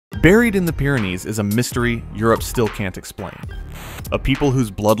Buried in the Pyrenees is a mystery Europe still can't explain. A people whose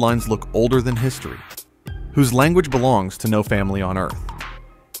bloodlines look older than history, whose language belongs to no family on Earth.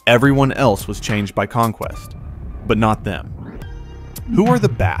 Everyone else was changed by conquest, but not them. Who are the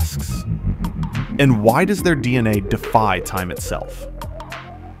Basques? And why does their DNA defy time itself?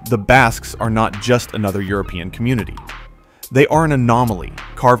 The Basques are not just another European community. They are an anomaly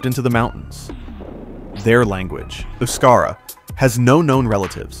carved into the mountains. Their language, Euskara, has no known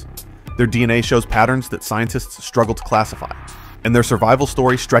relatives. Their DNA shows patterns that scientists struggle to classify, and their survival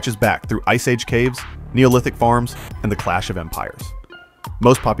story stretches back through Ice Age caves, Neolithic farms, and the clash of empires.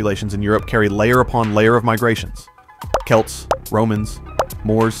 Most populations in Europe carry layer upon layer of migrations: Celts, Romans,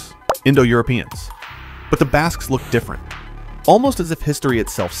 Moors, Indo-Europeans. But the Basques look different, almost as if history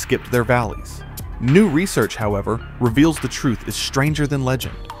itself skipped their valleys. New research, however, reveals the truth is stranger than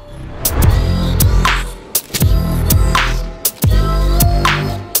legend.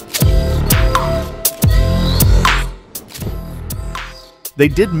 They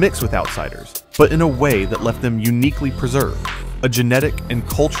did mix with outsiders, but in a way that left them uniquely preserved, a genetic and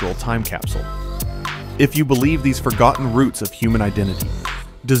cultural time capsule. If you believe these forgotten roots of human identity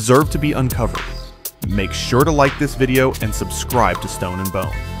deserve to be uncovered, make sure to like this video and subscribe to Stone and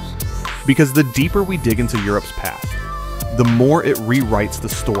Bone. Because the deeper we dig into Europe's past, the more it rewrites the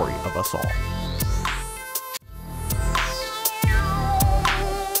story of us all.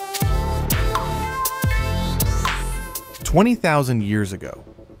 "20,000 years ago,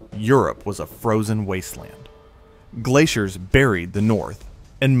 Europe was a frozen wasteland. Glaciers buried the north,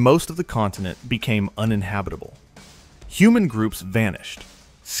 and most of the continent became uninhabitable. Human groups vanished,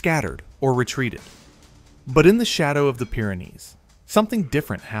 scattered, or retreated. But in the shadow of the Pyrenees, something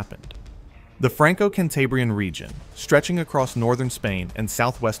different happened. The Franco-Cantabrian region, stretching across northern Spain and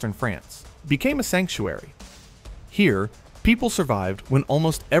southwestern France, became a sanctuary. Here, people survived when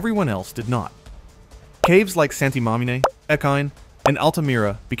almost everyone else did not. Caves like Saint-Imamine, Ekain, and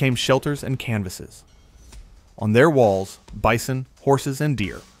Altamira became shelters and canvases. On their walls, bison, horses, and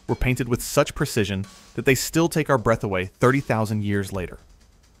deer were painted with such precision that they still take our breath away 30,000 years later.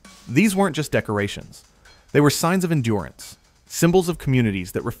 These weren't just decorations. They were signs of endurance, symbols of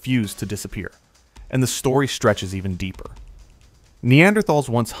communities that refused to disappear, and the story stretches even deeper. Neanderthals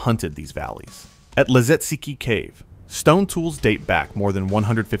once hunted these valleys. At Lazetsiki Cave, stone tools date back more than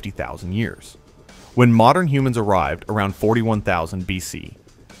 150,000 years. When modern humans arrived around 41,000 BC,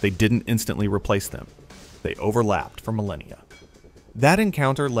 they didn't instantly replace them. They overlapped for millennia. That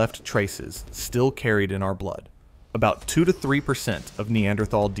encounter left traces still carried in our blood, about 2 to 3% of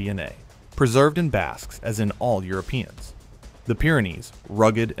Neanderthal DNA, preserved in Basques as in all Europeans. The Pyrenees,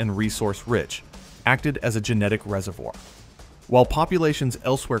 rugged and resource-rich, acted as a genetic reservoir. While populations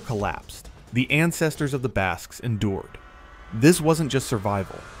elsewhere collapsed, the ancestors of the Basques endured. This wasn't just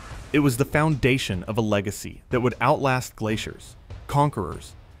survival. It was the foundation of a legacy that would outlast glaciers,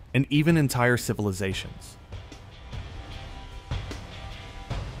 conquerors, and even entire civilizations.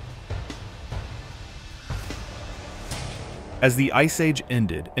 As the Ice Age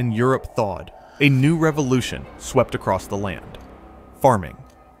ended and Europe thawed, a new revolution swept across the land: farming.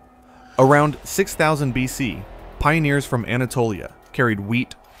 Around 6000 BC, pioneers from Anatolia carried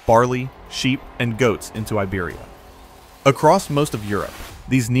wheat, barley, sheep, and goats into Iberia. Across most of Europe,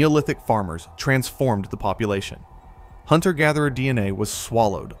 these Neolithic farmers transformed the population. Hunter-gatherer DNA was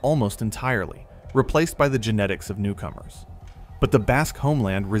swallowed almost entirely, replaced by the genetics of newcomers. But the Basque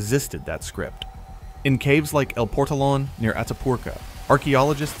homeland resisted that script. In caves like El Portalón near Atapuerca,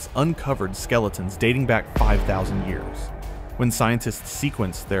 archaeologists uncovered skeletons dating back 5,000 years. When scientists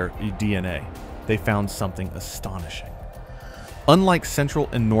sequenced their DNA, they found something astonishing. Unlike Central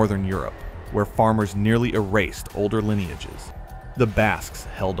and Northern Europe, where farmers nearly erased older lineages, the Basques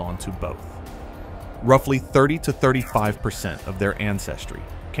held on to both. Roughly 30 to 35% of their ancestry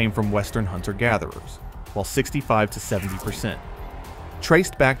came from Western hunter-gatherers, while 65 to 70%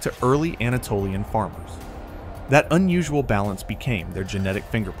 traced back to early Anatolian farmers. That unusual balance became their genetic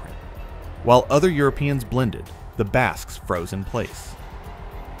fingerprint. While other Europeans blended, the Basques froze in place.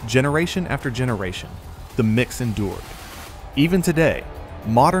 Generation after generation, the mix endured. Even today,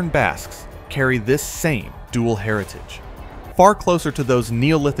 modern Basques carry this same dual heritage, far closer to those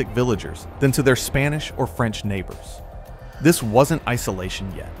Neolithic villagers than to their Spanish or French neighbors. This wasn't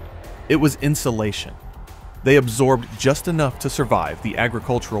isolation yet. It was insulation. They absorbed just enough to survive the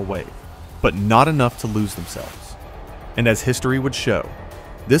agricultural wave, but not enough to lose themselves. And as history would show,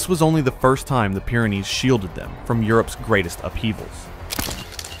 this was only the first time the Pyrenees shielded them from Europe's greatest upheavals.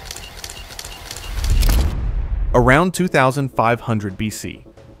 Around 2500 BC,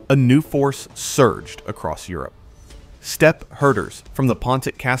 a new force surged across Europe. Steppe herders from the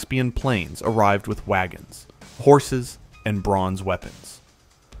Pontic-Caspian plains arrived with wagons, horses, and bronze weapons.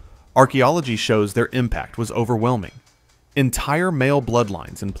 Archaeology shows their impact was overwhelming. Entire male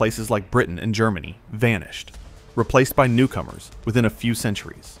bloodlines in places like Britain and Germany vanished, replaced by newcomers within a few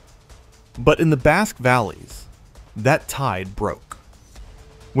centuries. But in the Basque valleys, that tide broke.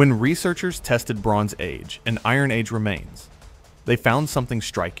 When researchers tested Bronze Age and Iron Age remains, they found something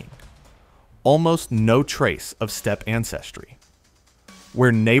striking. Almost no trace of steppe ancestry.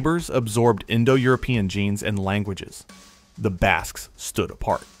 Where neighbors absorbed Indo-European genes and languages, the Basques stood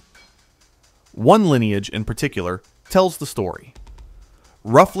apart. One lineage in particular tells the story.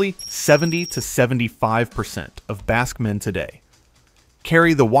 Roughly 70 to 75% of Basque men today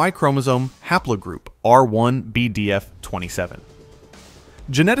carry the Y chromosome haplogroup R1bdf27.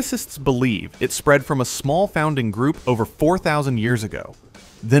 Geneticists believe it spread from a small founding group over 4,000 years ago,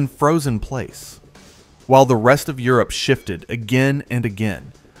 then froze in place. While the rest of Europe shifted again and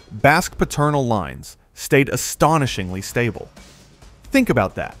again, Basque paternal lines stayed astonishingly stable. Think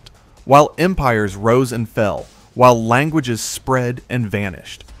about that. While empires rose and fell, while languages spread and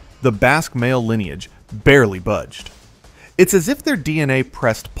vanished, the Basque male lineage barely budged. It's as if their DNA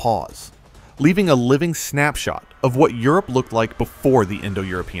pressed pause, leaving a living snapshot of what Europe looked like before the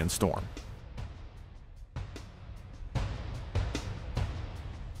Indo-European storm.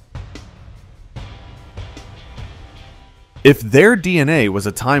 If their DNA was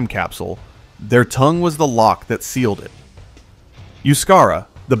a time capsule, their tongue was the lock that sealed it. Euskara,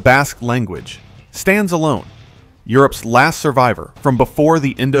 the Basque language, stands alone, Europe's last survivor from before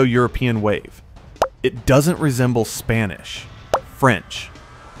the Indo-European wave. It doesn't resemble Spanish, French,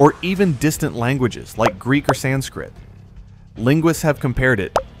 or even distant languages like Greek or Sanskrit. Linguists have compared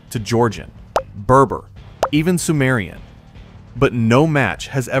it to Georgian, Berber, even Sumerian, but no match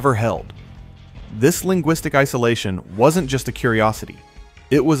has ever held. This linguistic isolation wasn't just a curiosity,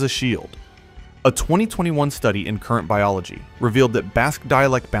 it was a shield. A 2021 study in Current Biology revealed that Basque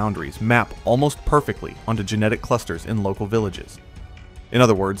dialect boundaries map almost perfectly onto genetic clusters in local villages. In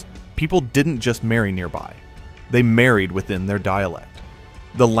other words, people didn't just marry nearby, they married within their dialect.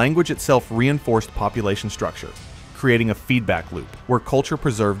 The language itself reinforced population structure, creating a feedback loop where culture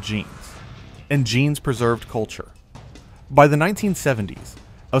preserved genes, and genes preserved culture. By the 1970s,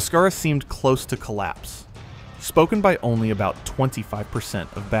 Euskara seemed close to collapse, spoken by only about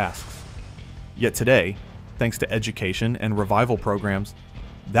 25% of Basques. Yet today, thanks to education and revival programs,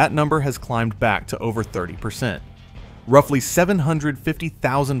 that number has climbed back to over 30%. Roughly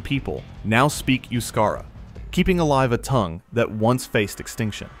 750,000 people now speak Euskara, keeping alive a tongue that once faced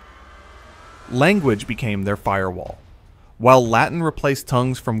extinction. Language became their firewall. While Latin replaced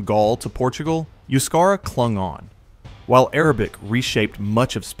tongues from Gaul to Portugal, Euskara clung on. While Arabic reshaped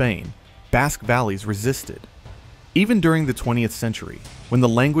much of Spain, Basque valleys resisted. Even during the 20th century, when the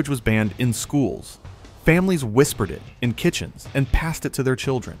language was banned in schools, families whispered it in kitchens and passed it to their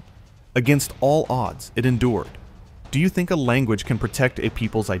children. Against all odds, it endured. Do you think a language can protect a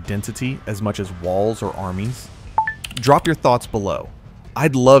people's identity as much as walls or armies? Drop your thoughts below.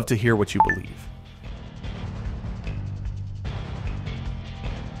 I'd love to hear what you believe.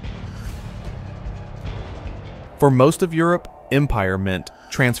 For most of Europe, empire meant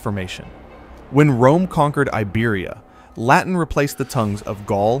transformation. When Rome conquered Iberia, Latin replaced the tongues of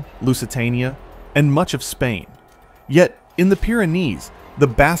Gaul, Lusitania, and much of Spain. Yet, in the Pyrenees, the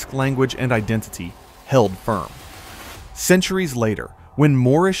Basque language and identity held firm. Centuries later, when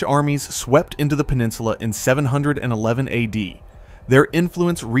Moorish armies swept into the peninsula in 711 AD, their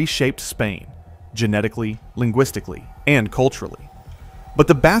influence reshaped Spain, genetically, linguistically, and culturally. But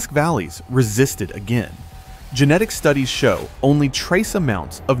the Basque valleys resisted again. Genetic studies show only trace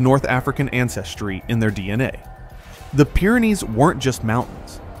amounts of North African ancestry in their DNA. The Pyrenees weren't just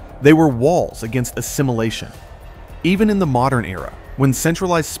mountains, they were walls against assimilation. Even in the modern era, when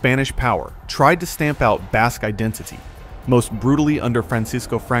centralized Spanish power tried to stamp out Basque identity, most brutally under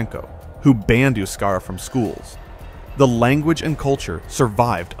Francisco Franco, who banned Euskara from schools, the language and culture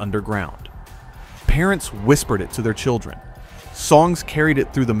survived underground. Parents whispered it to their children, songs carried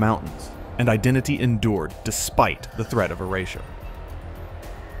it through the mountains, and identity endured despite the threat of erasure.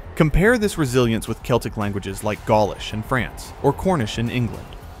 Compare this resilience with Celtic languages like Gaulish in France or Cornish in England,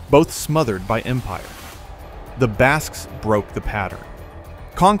 both smothered by empire. The Basques broke the pattern.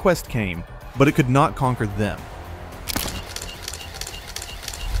 Conquest came, but it could not conquer them.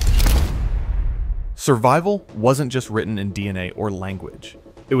 Survival wasn't just written in DNA or language,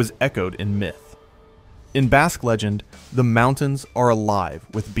 it was echoed in myth. In Basque legend, the mountains are alive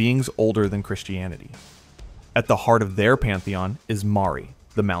with beings older than Christianity. At the heart of their pantheon is Mari,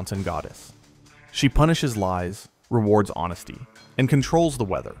 the mountain goddess. She punishes lies, rewards honesty, and controls the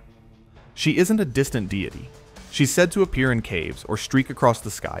weather. She isn't a distant deity. She's said to appear in caves or streak across the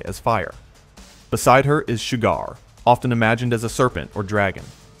sky as fire. Beside her is Shugar, often imagined as a serpent or dragon,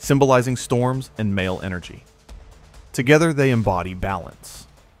 symbolizing storms and male energy. Together they embody balance,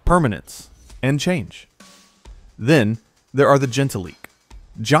 permanence, and change. Then there are the Gentilique,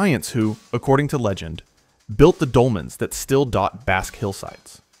 giants who, according to legend, built the dolmens that still dot Basque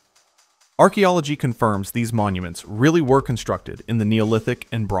hillsides. Archaeology confirms these monuments really were constructed in the Neolithic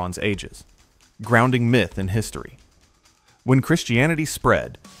and Bronze Ages, grounding myth in history. When Christianity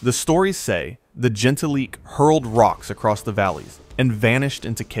spread, the stories say the Gentilique hurled rocks across the valleys and vanished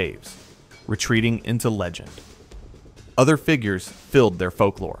into caves, retreating into legend. Other figures filled their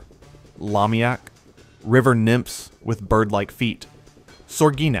folklore: Lamiak, river nymphs with bird-like feet;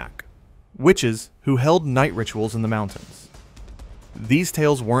 Sorginak, witches who held night rituals in the mountains. These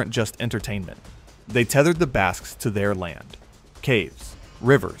tales weren't just entertainment. They tethered the Basques to their land, caves,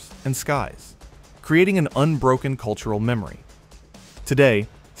 rivers, and skies, creating an unbroken cultural memory. Today,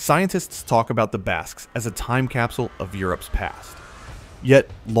 scientists talk about the Basques as a time capsule of Europe's past. Yet,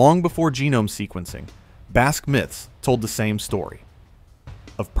 long before genome sequencing, Basque myths told the same story: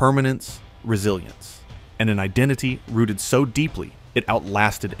 of permanence, resilience, and an identity rooted so deeply it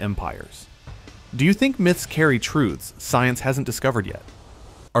outlasted empires. Do you think myths carry truths science hasn't discovered yet?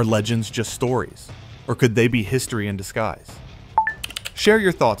 Are legends just stories, or could they be history in disguise? Share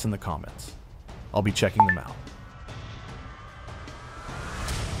your thoughts in the comments. I'll be checking them out.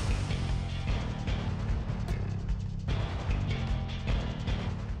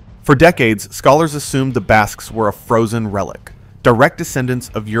 For decades, scholars assumed the Basques were a frozen relic, direct descendants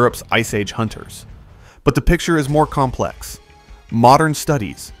of Europe's Ice Age hunters. But the picture is more complex. Modern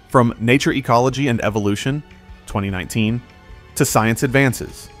studies, from Nature Ecology and Evolution, 2019, to Science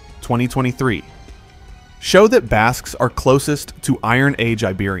Advances, 2023, show that Basques are closest to Iron Age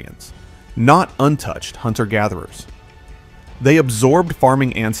Iberians, not untouched hunter-gatherers. They absorbed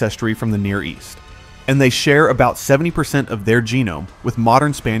farming ancestry from the Near East, and they share about 70% of their genome with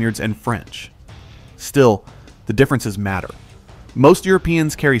modern Spaniards and French. Still, the differences matter. Most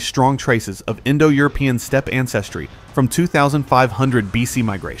Europeans carry strong traces of Indo-European steppe ancestry from 2,500 BC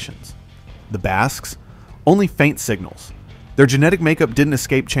migrations. The Basques? Only faint signals. Their genetic makeup didn't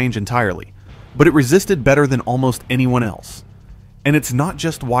escape change entirely, but it resisted better than almost anyone else. And it's not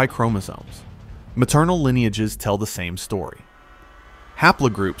just Y chromosomes. Maternal lineages tell the same story.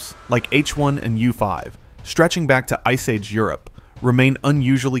 Haplogroups like H1 and U5, stretching back to Ice Age Europe, remain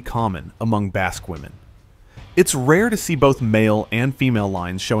unusually common among Basque women. It's rare to see both male and female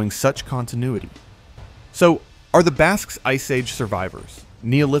lines showing such continuity. So, are the Basques Ice Age survivors,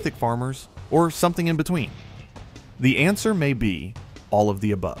 Neolithic farmers, or something in between? The answer may be all of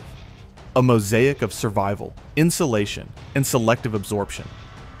the above. A mosaic of survival, insulation, and selective absorption.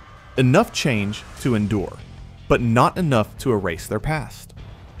 Enough change to endure, but not enough to erase their past.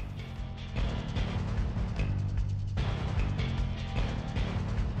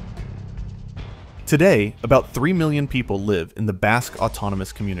 Today, about 3 million people live in the Basque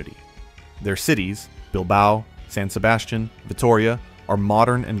Autonomous Community. Their cities, Bilbao, San Sebastian, Vitoria, are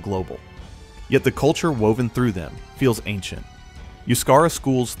modern and global. Yet the culture woven through them feels ancient. Euskara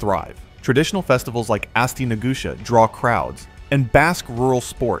schools thrive, traditional festivals like Asti Negusha draw crowds, and Basque rural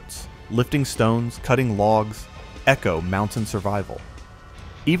sports, lifting stones, cutting logs, echo mountain survival.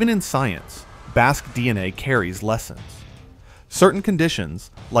 Even in science, Basque DNA carries lessons. Certain conditions,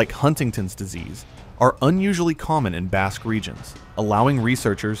 like Huntington's disease, are unusually common in Basque regions, allowing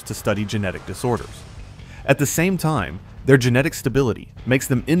researchers to study genetic disorders. At the same time, their genetic stability makes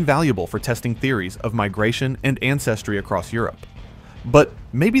them invaluable for testing theories of migration and ancestry across Europe. But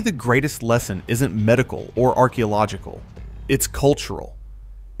maybe the greatest lesson isn't medical or archaeological, it's cultural.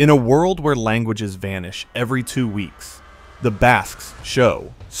 In a world where languages vanish every 2 weeks, the Basques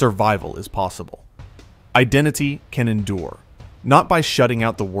show survival is possible. Identity can endure, not by shutting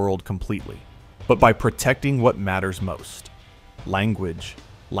out the world completely, but by protecting what matters most: language,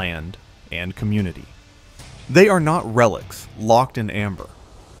 land, and community. They are not relics locked in amber.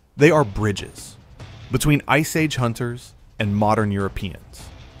 They are bridges between Ice Age hunters and modern Europeans,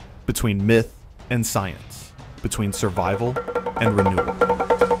 between myth and science, between survival and renewal.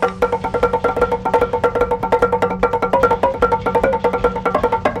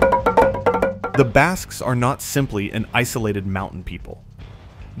 The Basques are not simply an isolated mountain people.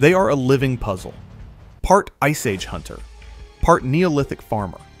 They are a living puzzle, part Ice Age hunter, part Neolithic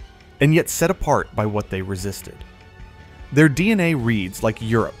farmer, and yet set apart by what they resisted. Their DNA reads like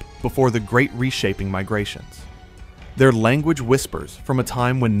Europe before the Great Reshaping migrations. Their language whispers from a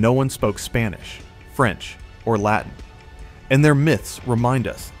time when no one spoke Spanish, French, or Latin. And their myths remind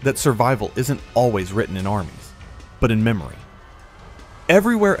us that survival isn't always written in armies, but in memory.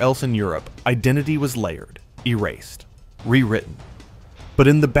 Everywhere else in Europe, identity was layered, erased, rewritten. But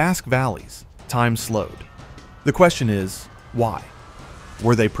in the Basque valleys, time slowed. The question is, why?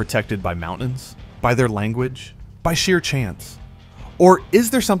 Were they protected by mountains, by their language, by sheer chance? Or is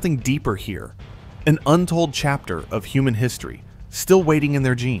there something deeper here, an untold chapter of human history still waiting in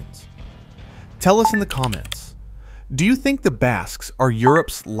their genes? Tell us in the comments. Do you think the Basques are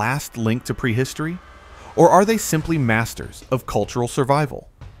Europe's last link to prehistory? Or are they simply masters of cultural survival?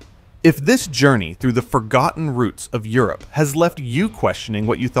 If this journey through the forgotten roots of Europe has left you questioning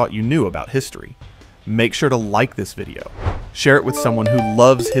what you thought you knew about history, make sure to like this video, share it with someone who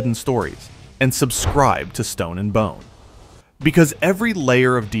loves hidden stories, and subscribe to Stone and Bone. Because every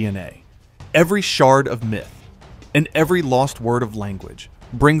layer of DNA, every shard of myth, and every lost word of language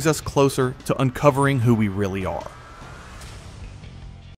brings us closer to uncovering who we really are.